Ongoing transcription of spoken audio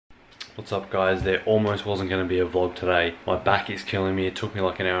What's up guys? There almost wasn't going to be a vlog today. My back is killing me. It took me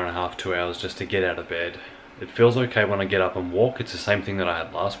like an hour and a half, 2 hours just to get out of bed. It feels okay when I get up and walk. It's the same thing that I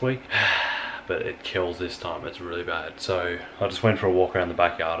had last week. But it kills this time. It's really bad. So I just went for a walk around the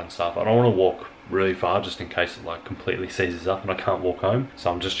backyard and stuff. I don't want to walk really far just in case it like completely seizes up and I can't walk home.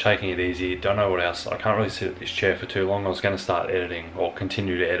 So I'm just taking it easy. Don't know what else. I can't really sit at this chair for too long. I was going to start editing or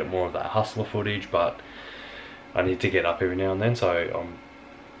continue to edit more of that hustler footage, but I need to get up every now and then. So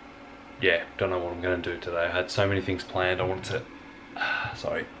yeah, don't know what I'm going to do today. I had so many things planned. I wanted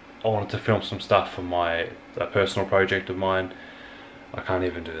to film some stuff for a personal project of mine. I can't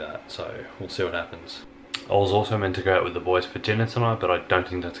even do that, so we'll see what happens. I was also meant to go out with the boys for dinner tonight, but I don't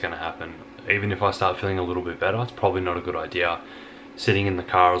think that's going to happen. Even if I start feeling a little bit better, it's probably not a good idea. Sitting in the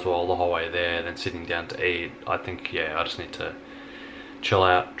car as well the whole way there, then sitting down to eat. I think, yeah, I just need to chill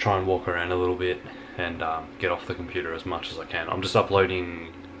out, try and walk around a little bit, and get off the computer as much as I can. I'm just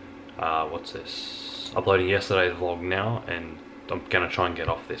uploading, uploading yesterday's vlog now, and I'm going to try and get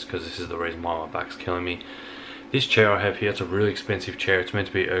off this because this is the reason why my back's killing me. This chair I have here, it's a really expensive chair. It's meant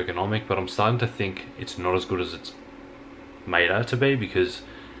to be ergonomic, but I'm starting to think it's not as good as it's made out to be, because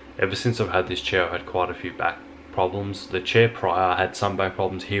ever since I've had this chair I've had quite a few back problems. The chair prior had some back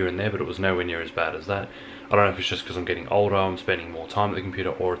problems here and there, but it was nowhere near as bad as that. I don't know if it's just because I'm getting older, I'm spending more time at the computer,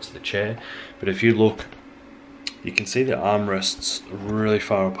 or it's the chair. But if you look, you can see the armrests really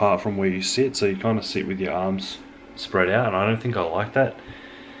far apart from where you sit, so you kind of sit with your arms spread out, and I don't think I like that.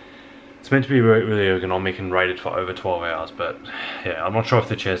 It's meant to be really ergonomic and rated for over 12 hours, but yeah, I'm not sure if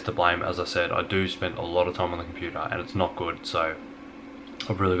the chair's to blame. As I said, I do spend a lot of time on the computer and it's not good, so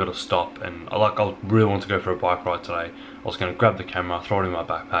I've really got to stop. And I really want to go for a bike ride today. I was going to grab the camera, throw it in my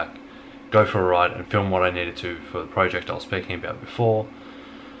backpack, go for a ride and film what I needed to for the project I was speaking about before.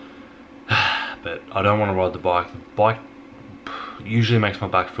 But I don't want to ride the bike. The bike usually makes my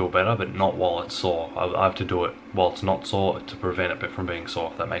back feel better, but not while it's sore. I have to do it while it's not sore to prevent it from being sore,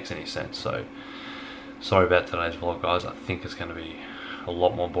 if that makes any sense. So sorry about today's vlog guys. I think it's going to be a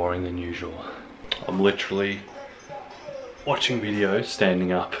lot more boring than usual. I'm literally watching videos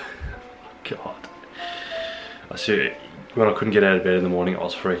standing up. God, I see, when I couldn't get out of bed in the morning I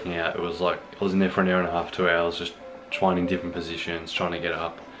was freaking out. It was like I was in there for an hour and a half, 2 hours, just finding different positions, trying to get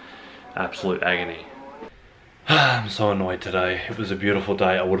up. Absolute agony. I'm so annoyed today. It was a beautiful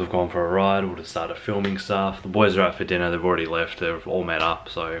day. I would have gone for a ride, would have started filming stuff. The boys are out for dinner, they've already left, they're all met up,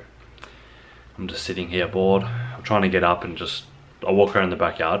 so I'm just sitting here bored. I'm trying to get up and I walk around the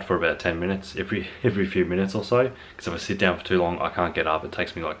backyard for about 10 minutes, every few minutes or so, because if I sit down for too long I can't get up. It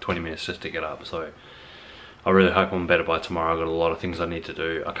takes me like 20 minutes just to get up, so I really hope I'm better by tomorrow. I've got a lot of things I need to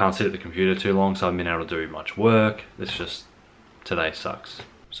do. I can't sit at the computer too long, so I haven't been able to do much work. It's just, today sucks.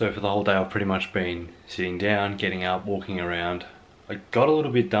 So for the whole day I've pretty much been sitting down, getting up, walking around. I got a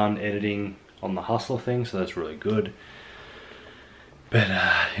little bit done editing on the hustler thing, so that's really good. But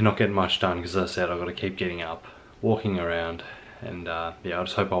you're not getting much done because, as I said, I've got to keep getting up, walking around, and yeah, I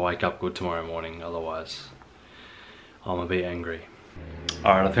just hope I wake up good tomorrow morning, otherwise I'm a bit angry.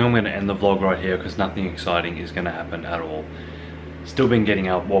 Alright, I think I'm going to end the vlog right here because nothing exciting is going to happen at all. Still been getting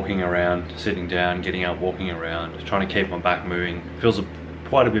up, walking around, sitting down, getting up, walking around, trying to keep my back moving. Feels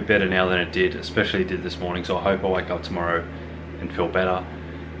quite a bit better now than it did, especially did this morning, so I hope I wake up tomorrow and feel better.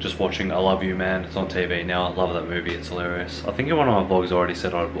 Just watching I Love You Man, it's on TV now. I love that movie, it's hilarious. I think in one of my vlogs I already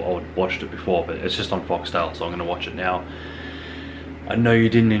said I'd watched it before, but it's just on Foxtel, so I'm going to watch it now. I know you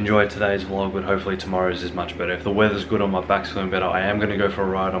didn't enjoy today's vlog, but hopefully tomorrow's is much better. If the weather's good and my back's feeling better, I am going to go for a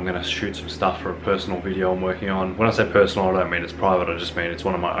ride. I'm going to shoot some stuff for a personal video I'm working on. When I say personal, I don't mean it's private, I just mean it's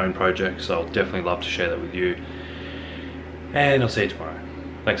one of my own projects, so I'll definitely love to share that with you. And I'll see you tomorrow.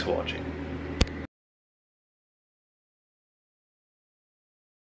 Thanks for watching.